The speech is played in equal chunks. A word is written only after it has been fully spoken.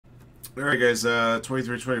All right, guys.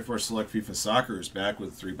 23-24 Select FIFA Soccer is back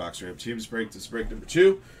with a 3-box RAM teams break. This is break number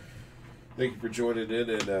 2. Thank you for joining in,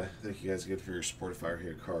 and thank you guys again for your support of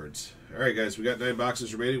Firehand Cards. All right, guys. We got 9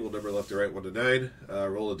 boxes remaining. We'll number left to right 1 to 9.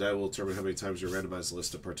 Roll a die will determine how many times you randomize the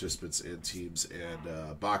list of participants and teams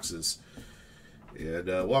and boxes. And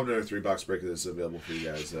we'll have another 3-box break that's available for you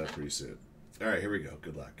guys pretty soon. All right, here we go.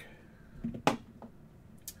 Good luck.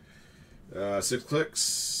 6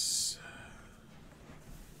 clicks.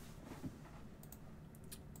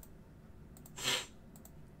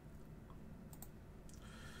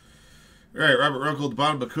 All right, Robert Runkle at the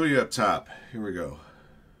bottom, Bakuya up top. Here we go.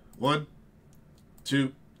 1,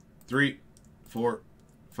 2, 3, 4,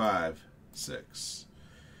 5, 6.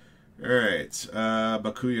 All right,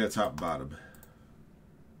 Bakuya top and bottom.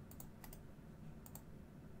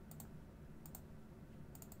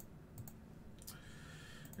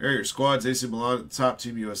 All right, your squads, AC Milan at the top,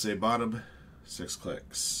 Team USA bottom. 6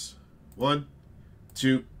 clicks. 1,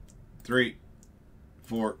 2, 3,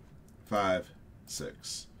 4, 5,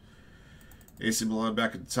 6. AC Milan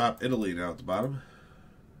back at the top, Italy now at the bottom.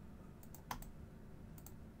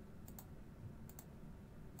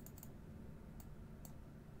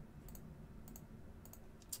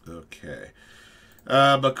 Okay.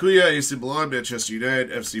 Bakuya, AC Milan, Manchester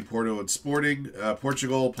United, FC Porto and Sporting,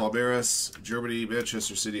 Portugal, Palmeiras, Germany,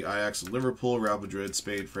 Manchester City, Ajax and Liverpool, Real Madrid,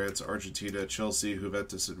 Spain, France, Argentina, Chelsea,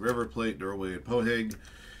 Juventus and River Plate, Norway and Pohang.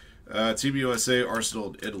 Team USA,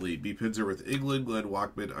 Arsenal, and Italy. B. Pinzer with England, Glenn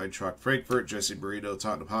Walkman, Eintracht Frankfurt, Jesse Marino,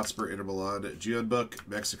 Tottenham Hotspur, Inter Milan, Jeonbuk,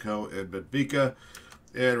 Mexico, and Benfica,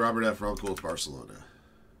 and Robert F. Runkle with Barcelona.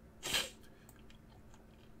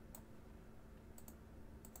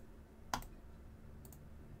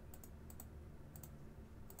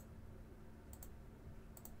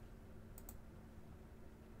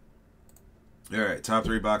 All right, top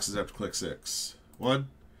 3 boxes after click 6. 1,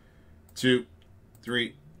 2,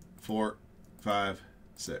 3, 4, 5,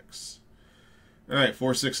 6. All right,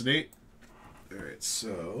 4, 6, and 8. All right,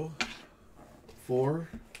 so 4,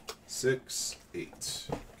 6, 8.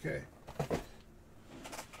 Okay.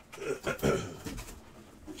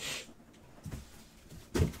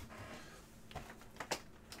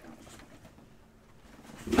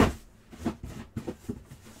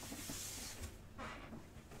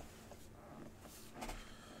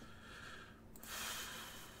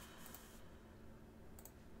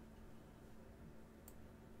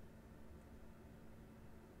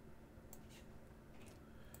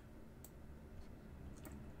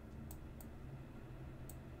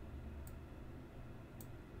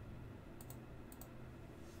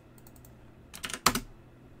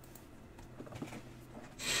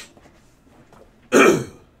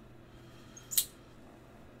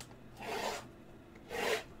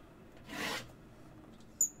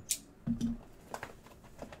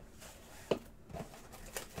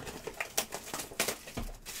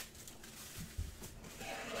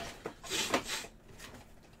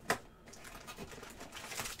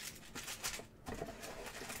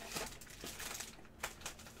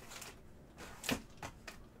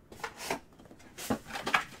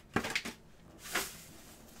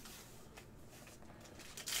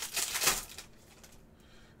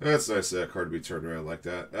 That's nice that card to be turned around like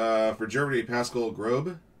that. For Germany, Pascal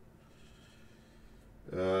Grobe.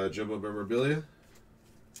 Jumbo Memorabilia.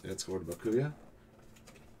 That's going to Bakuya.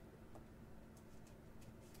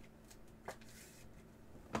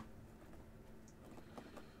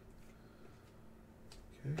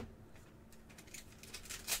 Okay.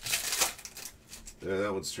 Yeah,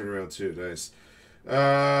 that one's turned around too. Nice.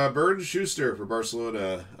 Burns Schuster for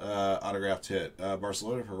Barcelona. Autographed hit.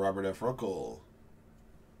 Barcelona for Robert F. Runkle.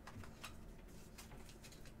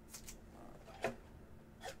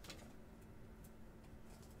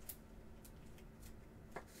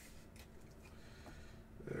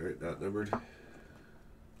 All right, not numbered.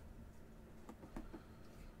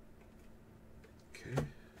 Okay.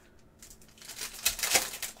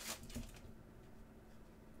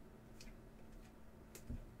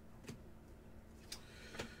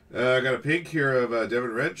 I got a pink here of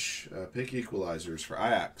Devin Wrench. Pink equalizers for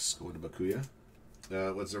Ajax going to Bakuya.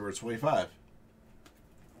 What's number 25?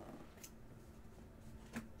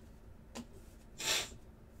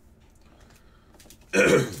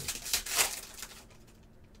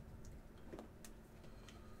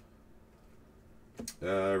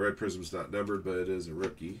 Red Prism's not numbered, but it is a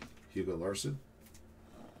rookie. Hugo Larson.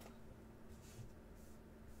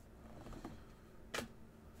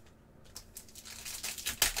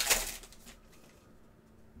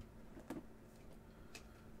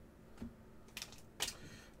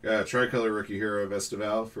 Tricolor rookie hero of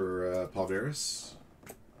Esteval for Palmeiras.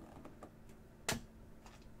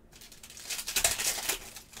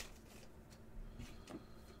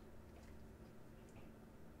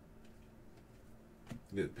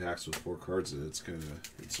 Get packs with 4 cards in it. It's kind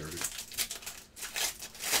of concerning.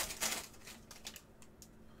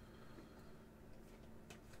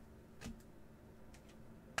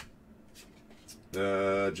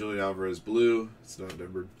 Julian Alvarez blue. It's not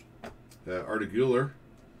numbered. Arda Güler.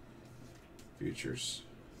 Futures.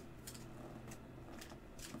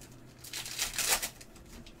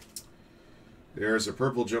 There's a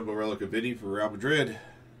purple jumbo relic of Vinny for Real Madrid.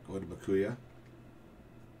 Going to Makuya.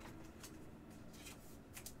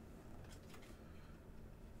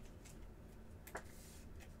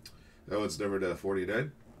 That one's numbered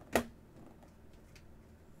 49.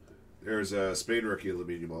 There's a Spain rookie of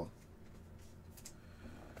Lamine Yamal.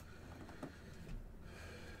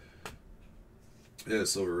 Yeah,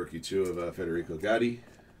 silver rookie 2 of Federico Gatti.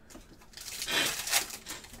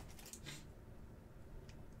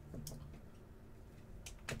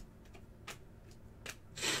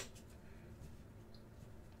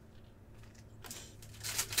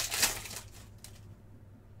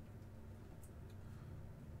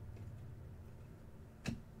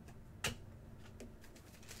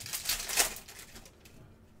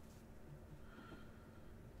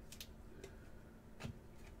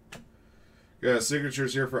 Yeah,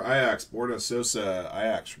 signatures here for Ajax. Borna Sosa,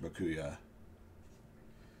 Ajax from Makuya.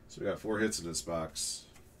 So we got 4 hits in this box.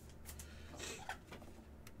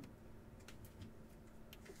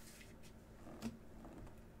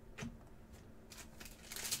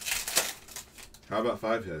 How about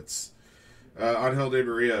 5 hits? Angel De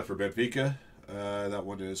Maria for Benfica. That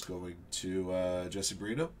one is going to Jesse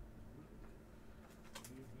Marino.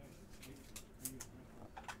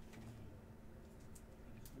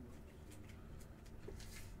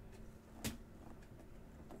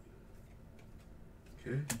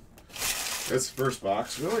 Okay. That's the first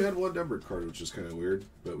box. We only had 1 numbered card, which is kind of weird,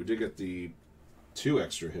 but we did get the 2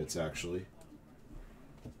 extra hits, actually.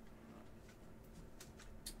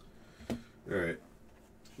 Alright.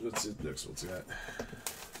 Let's see the next one's got.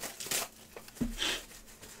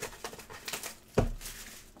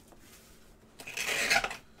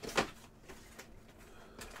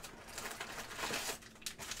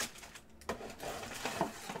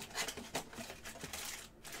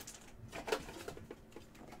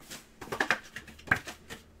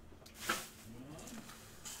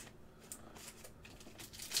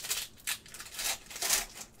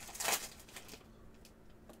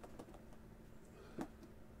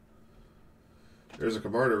 There's a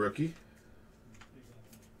Camarda rookie.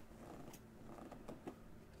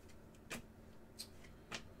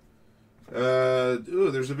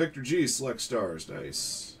 Ooh, there's a Victor G. Select Stars.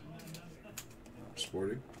 Nice.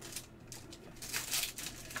 Sporting.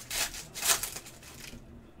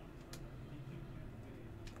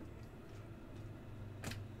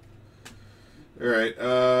 All right.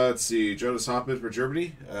 Let's see. Jonas Hoffman for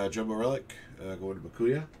Germany. Jumbo Relic. Going to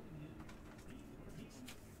Makuya.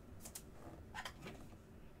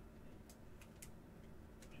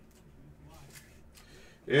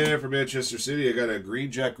 And for Manchester City, I got a green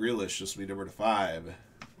Jack Grealish. This will be number 5.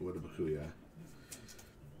 Going to Makuya.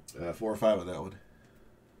 4 or 5 on that one.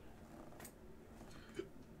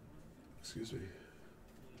 Excuse me.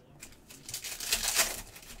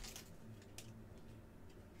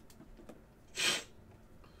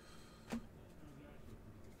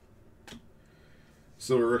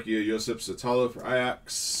 Silver rookie Josip Satalo for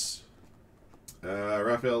Ajax.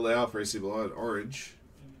 Rafael Leao for AC Milan, orange.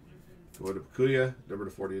 Going to Makuya, number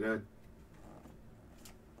 49.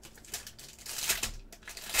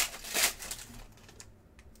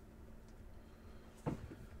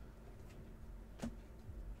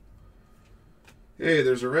 Hey,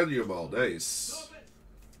 there's a red Yamal. Nice.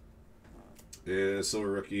 And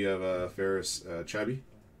silver rookie of Ferris Chabi.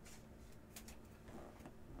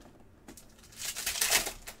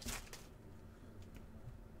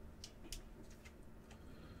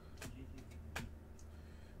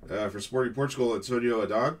 For Sporting Portugal, Antonio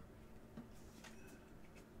Adon.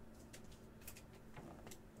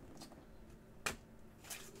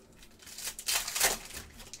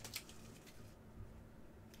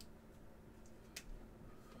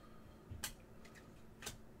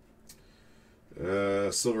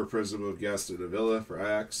 Silver Prism of Gaston Avila for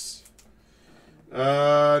Ajax.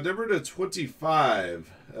 Number to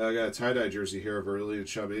 25. I got a tie-dye jersey here of Aurélien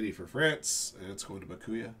Tchouaméni for France, and it's going to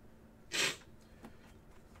Makuya.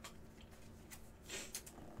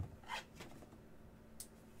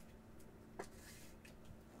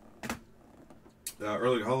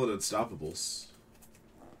 Erling Haaland Unstoppables.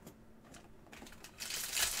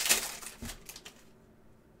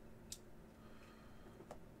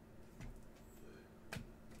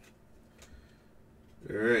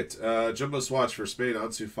 All right, Jumbo Swatch for Spain,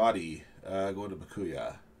 Ansu Fati. Going to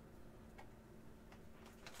Bakuya.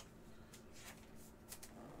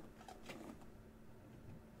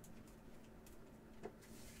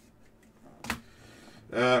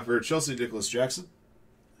 For Chelsea, Nicholas Jackson.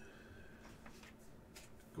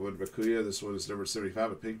 Going to Bakuya. This one is number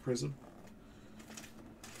 75, a pink prism.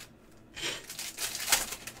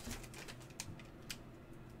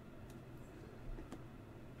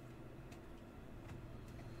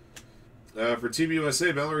 For Team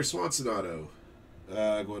USA, Mallory Swanson auto.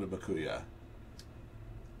 Going to Bakuya.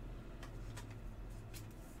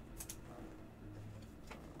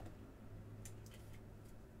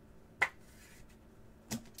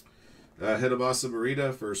 Hinamasa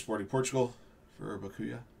Marina for Sporting Portugal for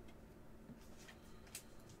Bakuya.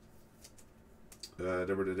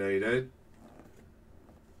 Number to 99.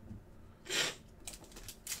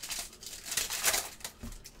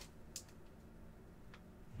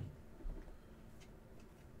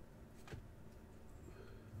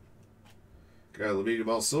 Got Lamine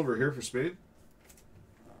Yamal Silver here for Spain.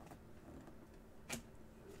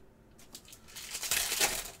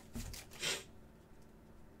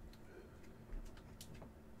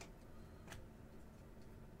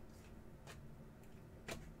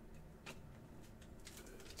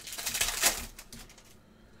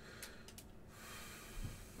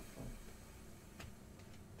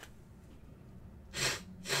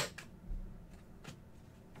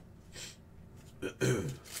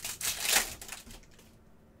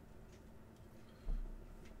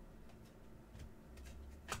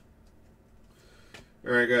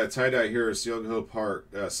 All right, got a tie-dye here. Seung Ho Park,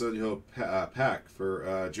 Sun Ho Pack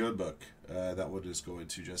for Joan Book. That one is going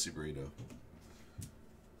to Jesse Burrito.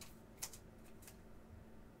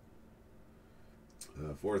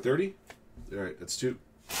 $4.30. All right, that's 2.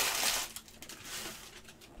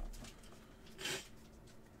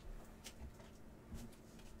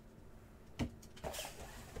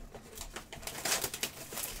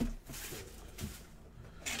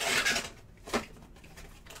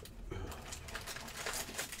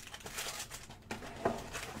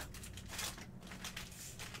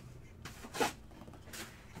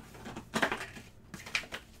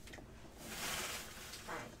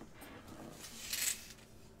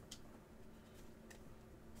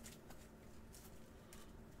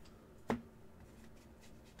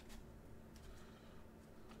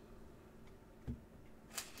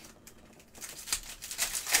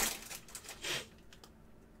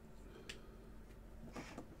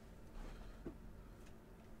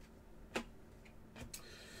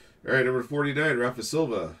 All right, number 49, Rafa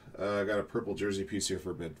Silva. I got a purple jersey piece here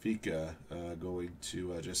for Benfica, going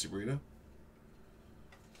to Jesse Burrito.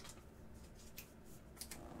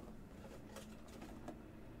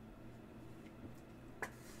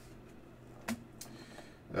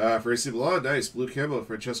 For AC Milan, nice blue camo,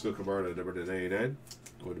 Francesco Camarda, number 99,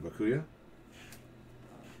 going to Bakuya.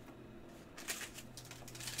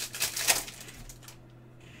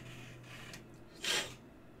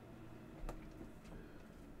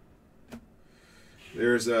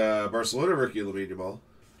 There's a Barcelona rookie, Lamine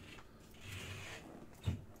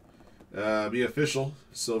Yamal. Be official,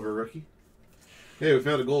 silver rookie. Hey, we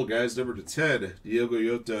found a gold, guys. Number to 10, Diogo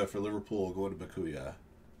Jota for Liverpool, going to Bakuya.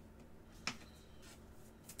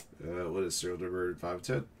 What is serial number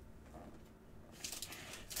 510?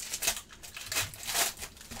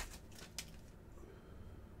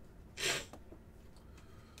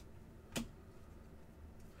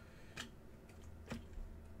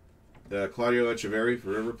 Claudio Echeverri for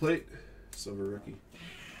River Plate, silver rookie.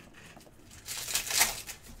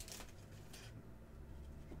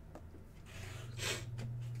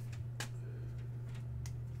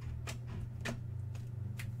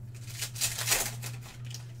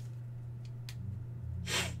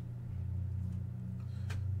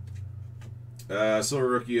 Silver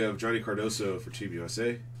rookie of Johnny Cardoso for Team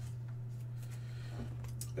USA.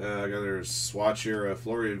 I got their swatch here,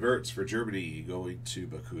 Florian Wirtz for Germany, going to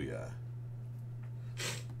Bakuya.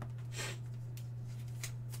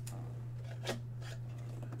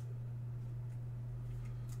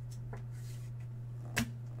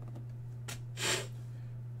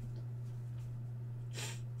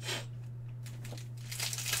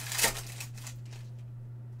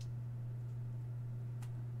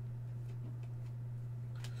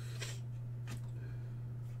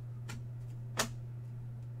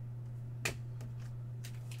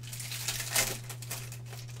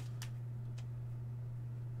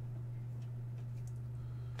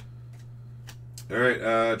 All right,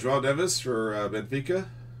 João Neves for Benfica.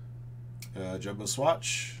 Jumbo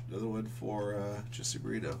swatch. Another one for Jesse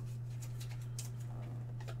Burrito.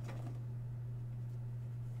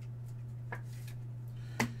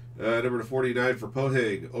 Number to 49 for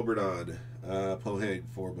Pohang, Oberdon. Pohang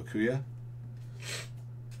for Bakuya.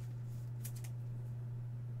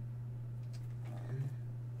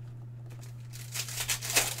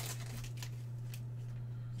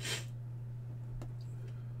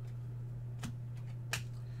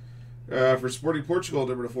 For Sporting Portugal,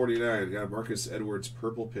 number to 49, got Marcus Edwards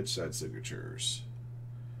purple pitch side signatures.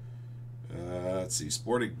 Let's see,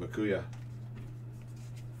 Sporting Bakuya.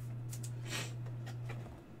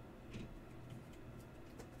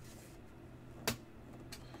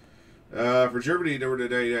 For Germany, number to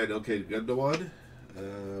 99, okay, Gundogan.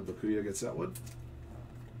 Bakuya gets that one.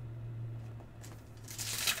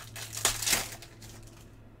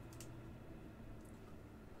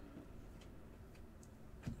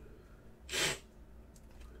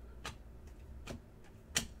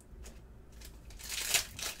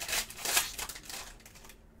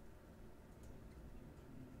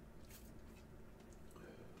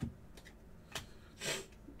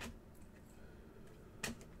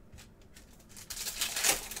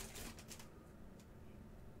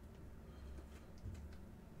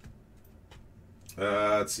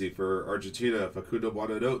 Let's see, for Argentina, Facundo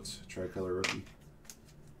Buonanotte, tricolor rookie.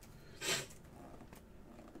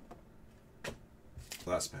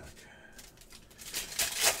 Last pack.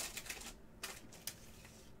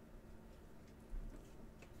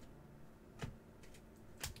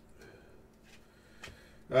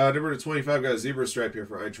 Number 25 got a zebra stripe here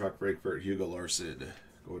for Eintracht Frankfurt, Hugo Larson.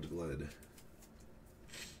 Going to Glenn.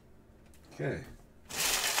 Okay.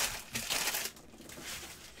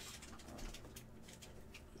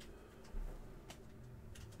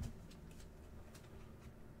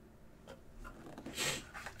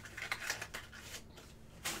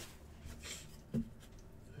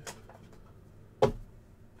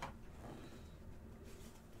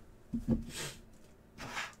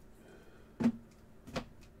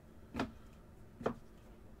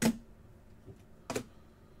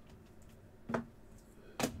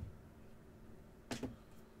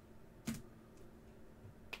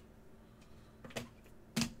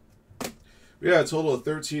 Yeah, a total of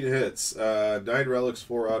 13 hits. 9 relics,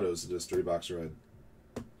 4 autos in this 3-box run.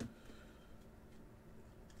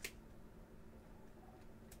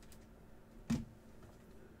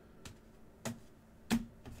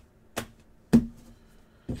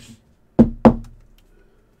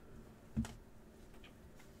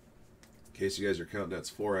 In case you guys are counting,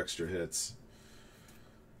 that's 4 extra hits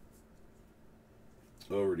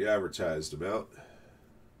over the advertised amount.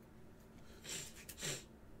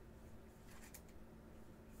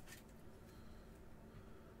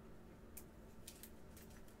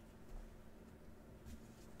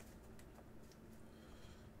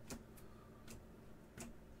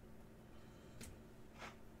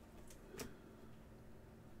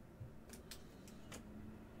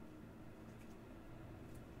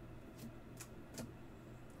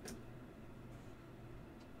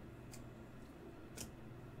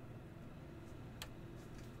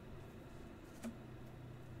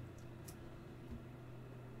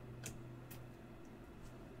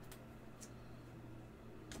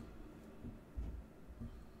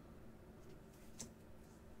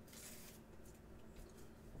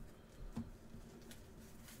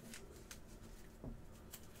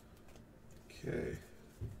 Okay.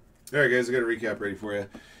 All right, guys, I got a recap ready for you.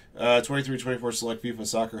 23-24 Select FIFA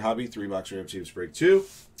Soccer Hobby, 3-box Ram Teams Break 2.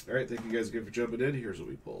 All right, thank you guys again for jumping in. Here's what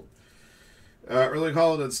we pulled. Erling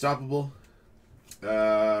Haaland Unstoppable.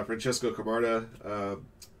 Francesco Camarda.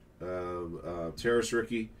 Terrace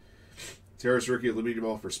Rookie. Terrace Rookie of Lamine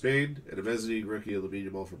Yamal for Spain. And a Mezzanine Rookie of Lamine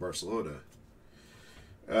Yamal for Barcelona.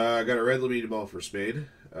 Got a red Lamine Yamal for Spain.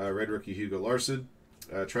 Red Rookie Hugo Larson.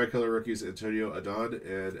 Tricolor rookies Antonio Adon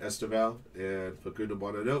and Esteval and Facundo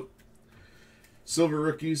Buonanotte. Silver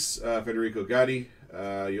rookies Federico Gatti,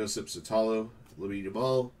 Josip Sotalo, Lamine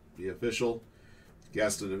Yamal, the official,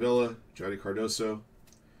 Gaston Avila, Johnny Cardoso.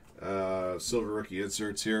 Silver rookie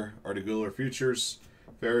inserts here: Artigular futures,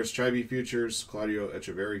 Ferris Chibi futures, Claudio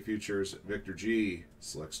Echeverri futures, Victor G.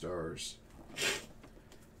 Select stars.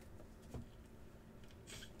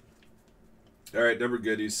 All right, number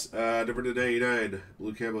goodies. Number 99,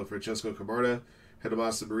 Blue Camo, Francesco Camarda,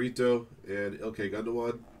 Hedemasa Marito, and Ilkay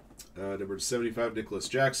Gundogan. Number 75, Nicholas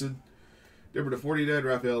Jackson. Number 49,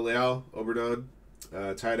 Rafael Leao, Oberdon.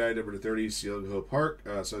 Tie-dye, number 30, Seung-ho Park,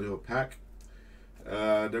 Sun-ho Pak.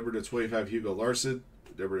 Number 25, Hugo Larson.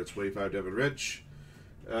 Number 25, Devin Rich.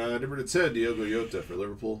 Number 10, Diogo Jota for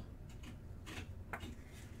Liverpool.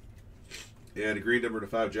 And a green number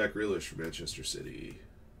 5, Jack Grealish for Manchester City.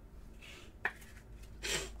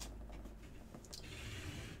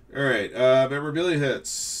 All right, memorabilia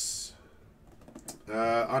hits.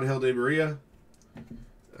 Angel De Maria,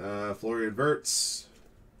 Florian Wirtz,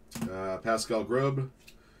 Pascal Grobe,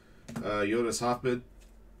 Jonas Hoffman,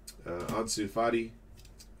 Ansu Fati,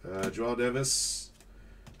 Joel Neves,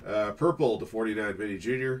 purple to 49, Vinny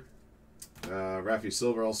Jr., Rafi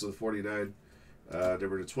Silver, also to 49,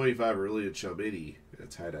 number to 25, Aurelian Tchouameni, a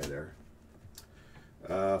tie-dye there.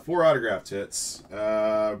 4 autographed hits.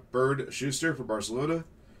 Bernd Schuster for Barcelona,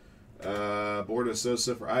 Borna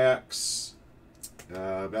Sosa for Ajax,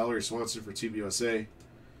 Valerie Swanson for Team USA,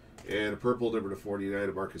 and a purple number to 49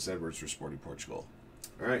 of Marcus Edwards for Sporting Portugal.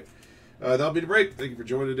 All right. That'll be the break. Thank you for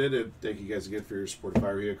joining in, and thank you guys again for your support of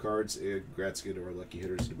Fire Hero cards, and congrats again to our lucky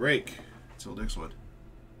hitters in the break. Until next one.